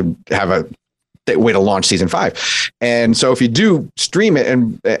to have a way to launch season 5. And so if you do stream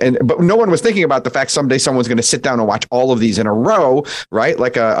it but no one was thinking about the fact someday someone's going to sit down and watch all of these in a row, right?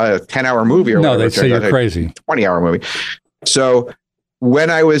 Like a 10-hour movie or whatever. No, they say you're crazy. 20-hour movie. So when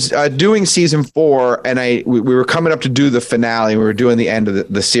I was doing season 4 and we were coming up to do the finale, we were doing the end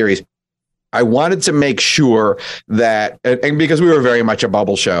of the series, I wanted to make sure that, and because we were very much a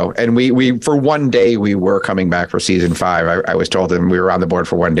bubble show, and we for one day we were coming back for season 5. I was told, and we were on the board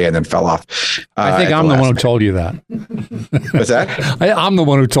for one day and then fell off. I think I'm the one who told you that. What's that? I'm the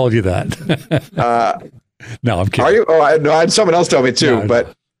one who told you that. No, I'm kidding. Are you? Oh, no, someone else told me too,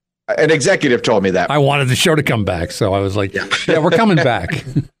 but an executive told me that. I wanted the show to come back, so I was like, yeah we're coming back.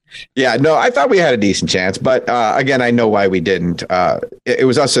 Yeah, no, I thought we had a decent chance, but again, I know why we didn't. It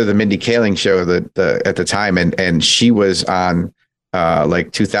was also the Mindy Kaling show at the time, and she was on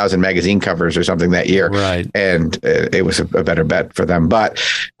like 2000 magazine covers or something that year, right? And it was a better bet for them. But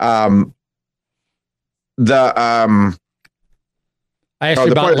I asked Oh, you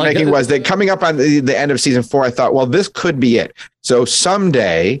the about point I was making was that coming up on the end of season 4, I thought, well, this could be it. So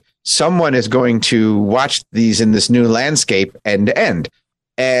someday someone is going to watch these in this new landscape end to end.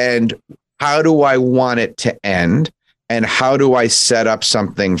 And how do I want it to end? And how do I set up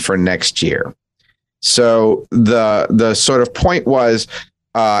something for next year? So the sort of point was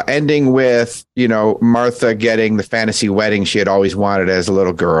ending with, Martha getting the fantasy wedding she had always wanted as a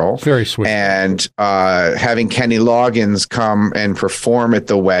little girl. Very sweet. And having Kenny Loggins come and perform at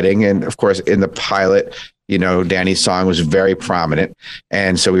the wedding. And of course, in the pilot, Danny's song was very prominent.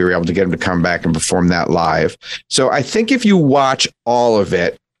 And so we were able to get him to come back and perform that live. So I think if you watch all of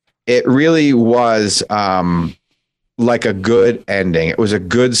it, it really was like a good ending. It was a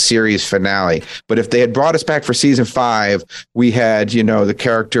good series finale. But if they had brought us back for season 5, we had, the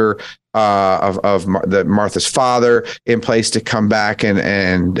character of Martha's father in place to come back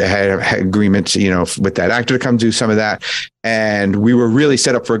and had agreements, with that actor to come do some of that. And we were really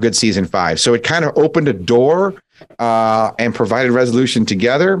set up for a good season 5. So it kind of opened a door and provided resolution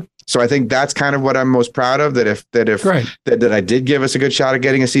together. So I think that's kind of what I'm most proud of, that I did give us a good shot at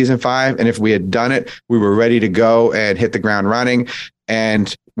getting a season 5. And if we had done it, we were ready to go and hit the ground running.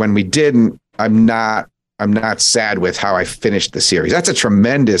 And when we didn't, I'm not sad with how I finished the series. That's a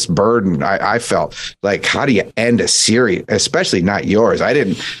tremendous burden. I felt like, how do you end a series, especially not yours? I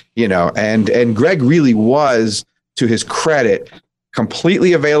didn't, and Greg really was, to his credit,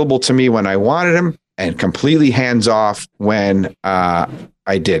 completely available to me when I wanted him and completely hands off when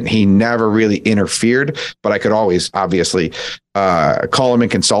I didn't. He never really interfered, but I could always obviously call him and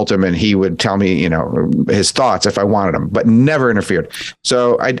consult him, and he would tell me, his thoughts if I wanted him, but never interfered.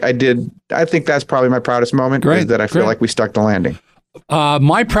 So I did. I think that's probably my proudest moment. Is that I feel like we stuck the landing.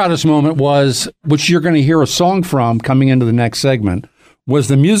 My proudest moment was, which you're going to hear a song from coming into the next segment, was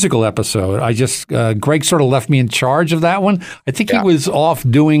the musical episode. Greg sort of left me in charge of that one. I think he was off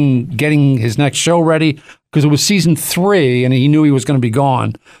getting his next show ready because it was season 3 and he knew he was going to be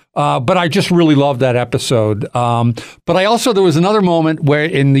gone. But I just really loved that episode. But there was another moment where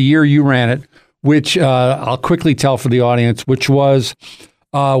in the year you ran it, which I'll quickly tell for the audience, which was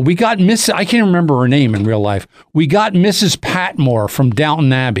we got I can't remember her name in real life. We got Mrs. Patmore from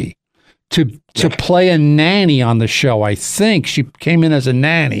Downton Abbey to play a nanny on the show. I think she came in as a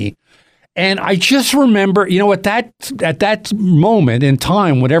nanny. And I just remember, at that moment in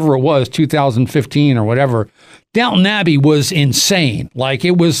time, whatever it was, 2015 or whatever, Downton Abbey was insane. Like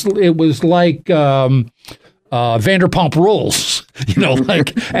it was like Vanderpump Rules,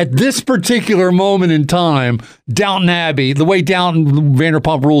 like at this particular moment in time, Downton Abbey, the way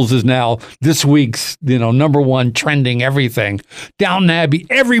Vanderpump Rules is now, this week's, number 1 trending everything. Downton Abbey,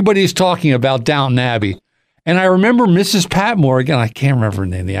 everybody's talking about Downton Abbey. And I remember Mrs. Patmore, again, I can't remember her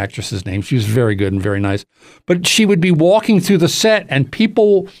name, the actress's name. She was very good and very nice. But she would be walking through the set and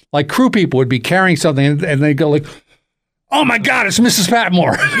people, like crew people, would be carrying something and they'd go like, "Oh my God, it's Mrs.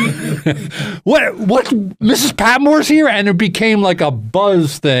 Patmore." What, Mrs. Patmore's here? And it became like a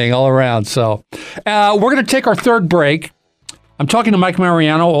buzz thing all around. So we're going to take our third break. I'm talking to Mike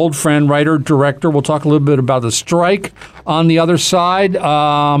Mariano, old friend, writer, director. We'll talk a little bit about the strike on the other side.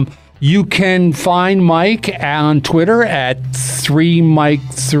 You can find Mike on Twitter at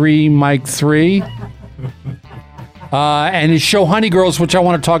 3Mike3Mike3. And his show Honey Girls, which I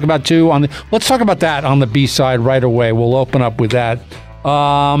want to talk about too. Let's talk about that on the B-side right away. We'll open up with that.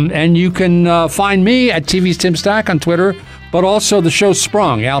 And you can find me at TV's Tim Stack on Twitter, but also the show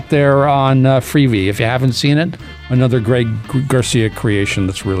Sprung out there on Freevee. If you haven't seen it, another Greg Garcia creation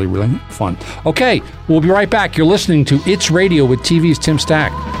that's really, really fun. Okay, we'll be right back. You're listening to It's Radio with TV's Tim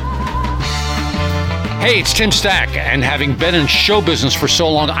Stack. Hey, it's Tim Stack, and having been in show business for so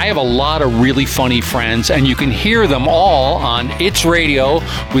long, I have a lot of really funny friends, and you can hear them all on It's Radio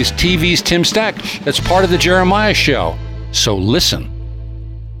with TV's Tim Stack. That's part of the Jeremiah Show. So listen.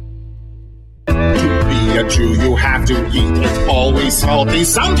 To be a Jew, you have to eat. It's always salty,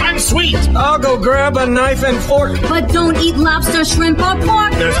 sometimes sweet. I'll go grab a knife and fork. But don't eat lobster, shrimp, or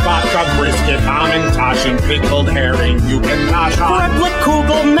pork. There's vodka, brisket, Hamantash, and pickled herring. You can nosh on. With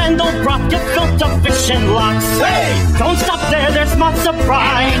Kugel, Mendel, brought gefilte fish and lox. Hey! Don't stop there, there's matzo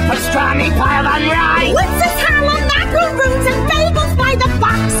fry. Pastrami piled on rye. What's Harlem, macaroons, and bagels by the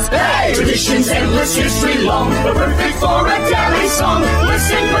box. Hey! Tradition's endless, history long, but perfect for a deli song.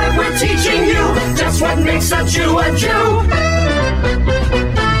 Listen, but we're teaching you just what makes a Jew a Jew.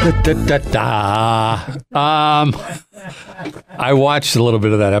 I watched a little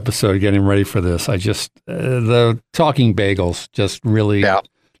bit of that episode getting ready for this. I just, the talking bagels just really,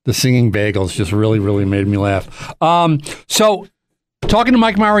 the singing bagels just really, really made me laugh. So Talking to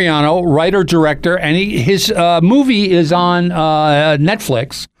Mike Mariano, writer, director, and his movie is on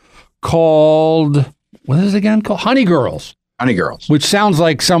Netflix called, what is it again called? Honey Girls. Honey Girls. Which sounds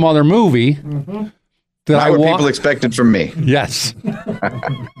like some other movie. Not what people expected from me. Yes.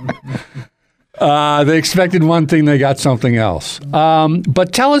 They expected one thing, they got something else.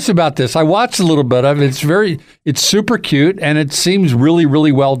 But tell us about this. I watched a little bit of it. It's super cute, and it seems really,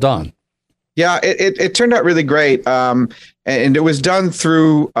 really well done. Yeah, it turned out really great. And it was done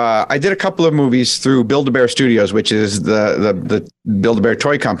through, I did a couple of movies through Build-A-Bear Studios, which is the Build-A-Bear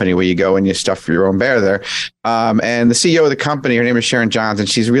toy company where you go and you stuff your own bear there. And the CEO of the company, her name is Sharon Johns, and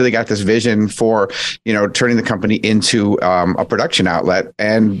she's really got this vision for, turning the company into a production outlet.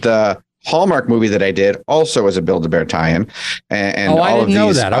 And the Hallmark movie that I did also was a Build-A-Bear tie-in. And I didn't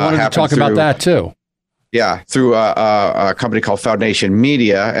know that. I wanted to talk about that too. Yeah, through a company called Foundation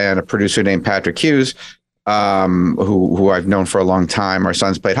Media and a producer named Patrick Hughes, who I've known for a long time. Our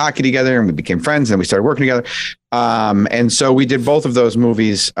sons played hockey together, and we became friends, and we started working together. And so we did both of those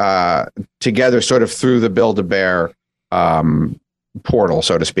movies together, sort of through the Build-A-Bear portal,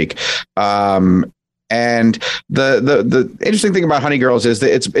 so to speak. And the interesting thing about Honey Girls is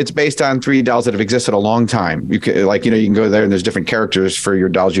that it's based on 3 dolls that have existed a long time. You can you can go there and there's different characters for your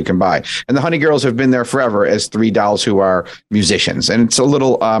dolls you can buy. And the Honey Girls have been there forever as 3 dolls who are musicians. And it's a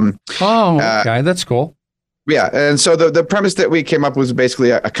little okay, that's cool. Yeah, and so the premise that we came up with was basically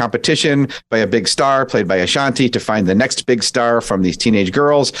a competition by a big star played by Ashanti to find the next big star from these teenage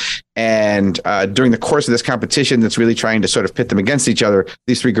girls. And during the course of this competition that's really trying to sort of pit them against each other,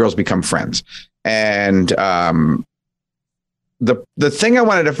 these 3 girls become friends. And the thing I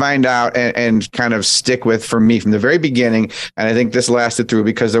wanted to find out and kind of stick with for me from the very beginning, and I think this lasted through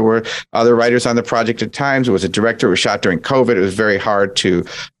because there were other writers on the project at times. It was a director. It was shot during COVID. It was very hard to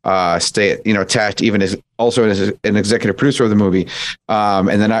stay, attached, even as an executive producer of the movie.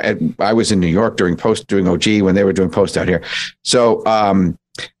 And then I was in New York doing OG when they were doing post out here. So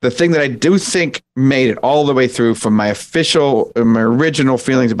the thing that I do think made it all the way through from my original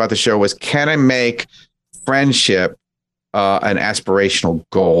feelings about the show was, can I make friendship an aspirational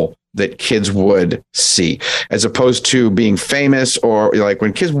goal that kids would see, as opposed to being famous, or like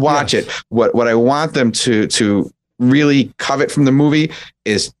when kids watch it, what I want them to really covet from the movie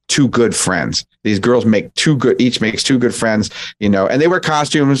is 2 good friends. These girls each makes 2 good friends, and they wear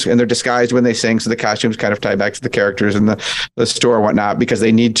costumes and they're disguised when they sing. So the costumes kind of tie back to the characters in the store and whatnot, because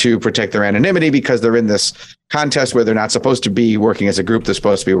they need to protect their anonymity because they're in this contest where they're not supposed to be working as a group. They're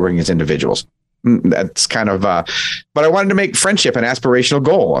supposed to be working as individuals. That's kind of, but I wanted to make friendship an aspirational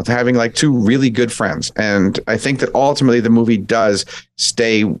goal of having like 2 really good friends. And I think that ultimately the movie does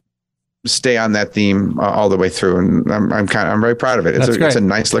stay on that theme all the way through. And I'm very proud of it. It's a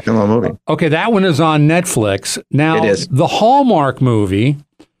nice looking little movie. Okay. That one is on Netflix. Now, it is. The Hallmark movie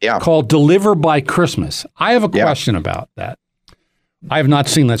called Deliver by Christmas. I have a question about that. I have not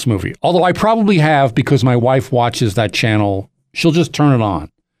seen this movie, although I probably have, because my wife watches that channel. She'll just turn it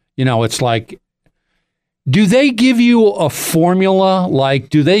on. It's like, do they give you a formula? Like,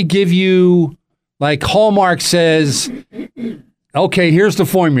 do they give you, like Hallmark says, okay, here's the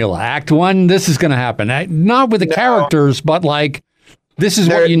formula. Act 1, this is going to happen. Not with the characters, but like, this is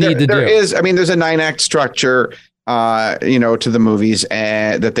what you need to do. There's a 9-act structure, to the movies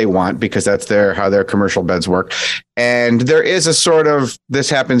that they want, because that's how their commercial beds work. And there is a sort of, this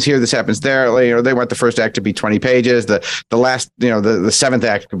happens here, this happens there. They want the first act to be 20 pages. The last, the 7th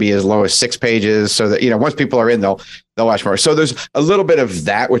act could be as low as 6 pages, so that, once people are in, they'll watch more. So there's a little bit of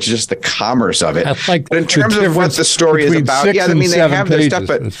that, which is just the commerce of it. But in terms of what the story is about, they have their stuff,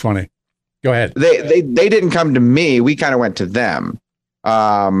 but it's funny. Go ahead. They didn't come to me. We kind of went to them.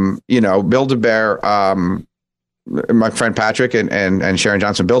 Build-A-Bear, my friend Patrick and Sharon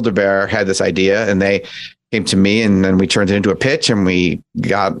Johnson, Build-A-Bear, had this idea, and they came to me, and then we turned it into a pitch, and we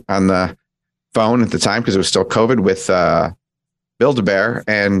got on the phone at the time, because it was still COVID, with Build-A-Bear,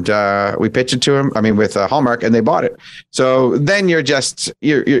 and we pitched it to him. With Hallmark, and they bought it. So then you're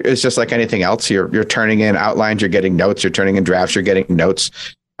it's just like anything else. You're turning in outlines, you're getting notes, you're turning in drafts, you're getting notes.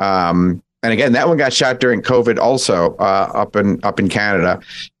 And again, that one got shot during COVID also, up in Canada,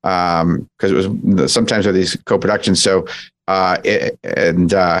 because it was sometimes with these co-productions. So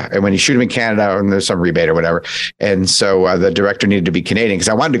and when you shoot them in Canada, and there's some rebate or whatever, and so the director needed to be Canadian, because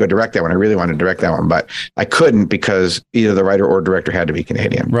I wanted to go direct that one. I really wanted to direct that one, but I couldn't, because either the writer or director had to be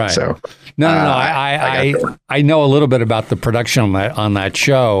Canadian. Right. So no. I know a little bit about the production on that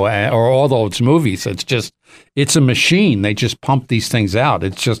show, or although it's movies, it's a machine. They just pump these things out.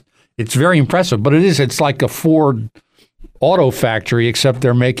 It's very impressive, but it's like a Ford auto factory, except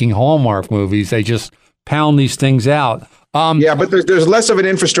they're making Hallmark movies. They just pound these things out. Yeah, but there's less of an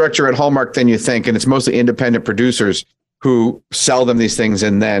infrastructure at Hallmark than you think, and it's mostly independent producers who sell them these things,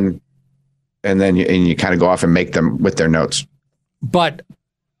 and then you kind of go off and make them with their notes. But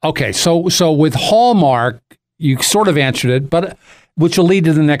okay, so with Hallmark, you sort of answered it, but which will lead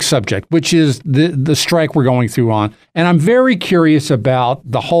to the next subject, which is the strike we're going through on. And I'm very curious about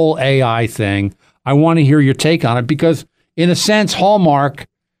the whole AI thing. I want to hear your take on it because, in a sense, Hallmark,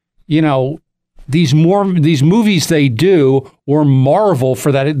 these movies they do were Marvel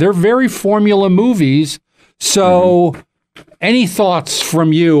for that. They're very formula movies. So any thoughts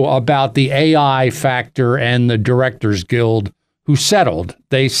from you about the AI factor and the Directors Guild who settled?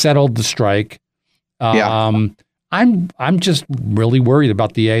 They settled the strike. Yeah. I'm just really worried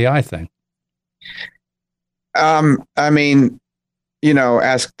about the AI thing. I mean,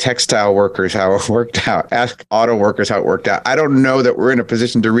 ask textile workers how it worked out. Ask auto workers how it worked out. I don't know that we're in a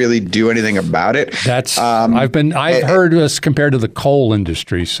position to really do anything about it. That's I've heard us compared to the coal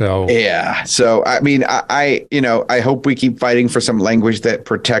industry. So yeah. So I mean, I hope we keep fighting for some language that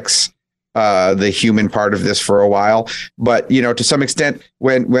protects the human part of this for a while. But to some extent,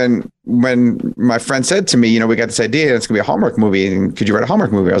 when my friend said to me, we got this idea and it's gonna be a Hallmark movie, and could you write a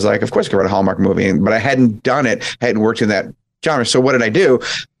Hallmark movie? I was like, of course I could write a Hallmark movie, but I hadn't done it. I hadn't worked in that genre. So what did I do?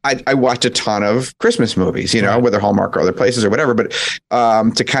 I watched a ton of Christmas movies, whether Hallmark or other places or whatever, but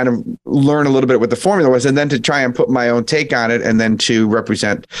to kind of learn a little bit what the formula was, and then to try and put my own take on it, and then to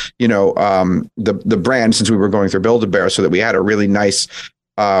represent, the brand, since we were going through Build-A-Bear, so that we had a really nice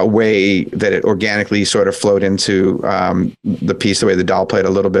way that it organically sort of flowed into the piece, the way the doll played a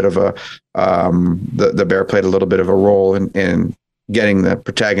little bit of the bear played a little bit of a role in getting the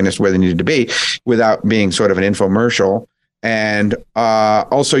protagonist where they needed to be without being sort of an infomercial. And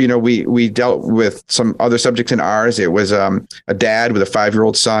also, we dealt with some other subjects in ours. It was a dad with a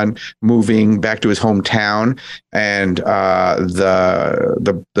 5-year-old son moving back to his hometown, and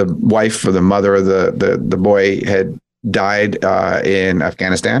the wife or the mother of the boy had died in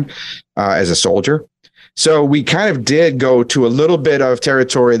Afghanistan as a soldier. So we kind of did go to a little bit of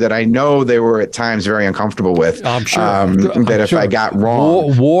territory that I know they were at times very uncomfortable with. I'm sure if I got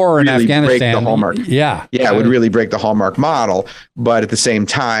wrong, war in really Afghanistan, break the Hallmark. It would really break the Hallmark model. But at the same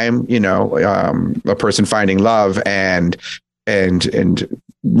time, a person finding love and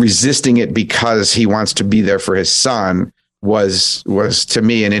resisting it because he wants to be there for his son was to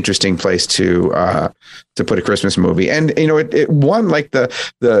me an interesting place to put a Christmas movie. And it won like the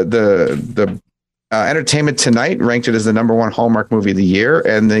Entertainment Tonight ranked it as the #1 Hallmark movie of the year,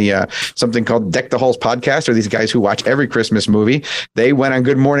 and the something called Deck the Halls podcast, or these guys who watch every Christmas movie, they went on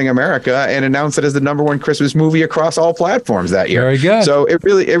Good Morning America and announced it as the #1 Christmas movie across all platforms that year. Very good. So it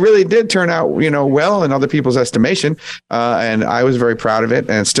really did turn out well in other people's estimation, and I was very proud of it,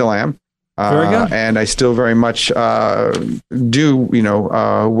 and still am. Very good. And I still very much do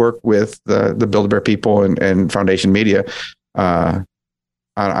work with the Build-A-Bear people and Foundation Media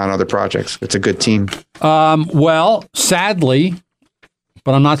on other projects. It's a good team. Well, sadly,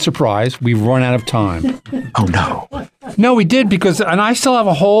 but I'm not surprised, we've run out of time. Oh no. No, we did, and I still have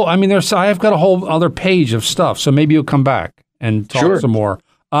a whole, I've got a whole other page of stuff, so maybe you'll come back and talk some more.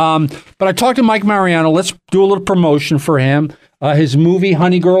 But I talked to Mike Mariano. Let's do a little promotion for him. His movie,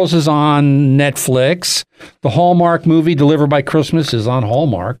 Honey Girls, is on Netflix. The Hallmark movie, Delivered by Christmas, is on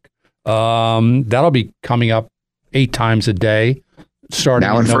Hallmark. That'll be coming up 8 times a day. Starting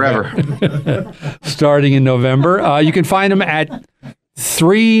now and forever. Starting in November. You can find him at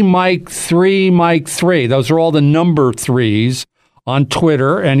 3Mike3. Those are all the number 3s on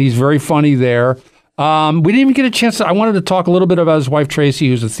Twitter, and he's very funny there. We didn't even get a chance. I wanted to talk a little bit about his wife, Tracy,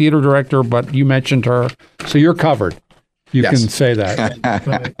 who's a theater director, but you mentioned her, so you're covered. You can say that.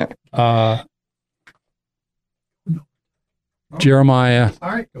 Jeremiah.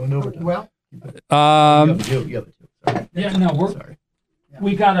 All right, going over to well.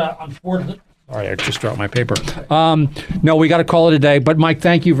 We got to, unfortunately. All right, I just dropped my paper. No, we got to call it a day. But Mike,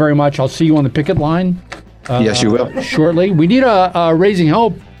 thank you very much. I'll see you on the picket line. Yes, you will. Shortly. We need a Raising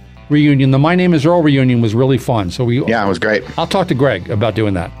Hope reunion. The My Name Is Earl reunion was really fun. So it was great. I'll talk to Greg about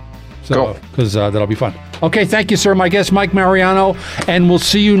doing that. Cool. Because that'll be fun. Okay, thank you, sir. My guest, Mike Mariano, and we'll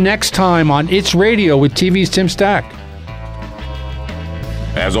see you next time on It's Radio with TV's Tim Stack.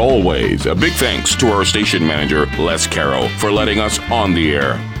 As always, a big thanks to our station manager, Les Caro, for letting us on the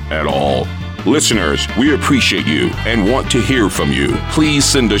air at all. Listeners, we appreciate you and want to hear from you. Please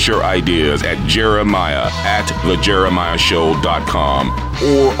send us your ideas at jeremiah@thejeremiahshow.com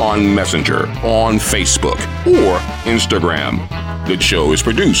or on Messenger, on Facebook, or Instagram. The show is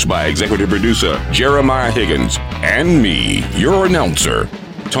produced by executive producer Jeremiah Higgins and me, your announcer,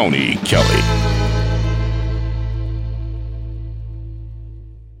 Tony Kelly.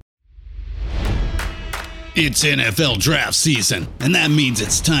 It's NFL draft season, and that means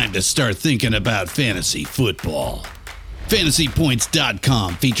it's time to start thinking about fantasy football.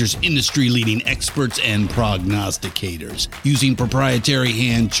 FantasyPoints.com features industry-leading experts and prognosticators using proprietary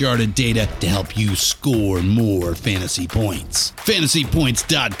hand-charted data to help you score more fantasy points.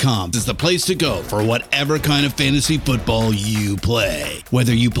 FantasyPoints.com is the place to go for whatever kind of fantasy football you play.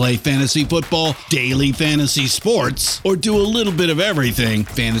 Whether you play fantasy football, daily fantasy sports, or do a little bit of everything,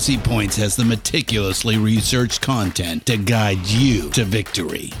 Fantasy Points has the meticulously researched content to guide you to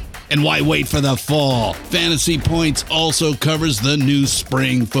victory. And why wait for the fall? Fantasy Points also covers the new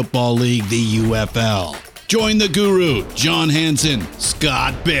spring football league, the UFL. Join the guru, John Hansen,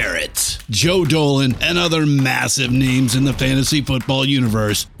 Scott Barrett, Joe Dolan, and other massive names in the fantasy football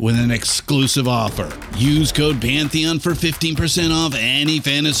universe with an exclusive offer. Use code Pantheon for 15% off any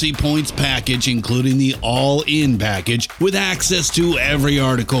Fantasy Points package, including the all-in package, with access to every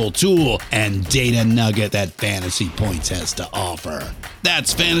article, tool, and data nugget that Fantasy Points has to offer.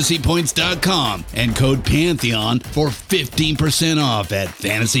 That's FantasyPoints.com and code Pantheon for 15% off at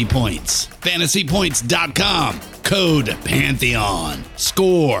Fantasy Points. FantasyPoints.com, code Pantheon.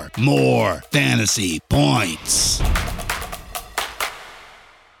 Score more fantasy points.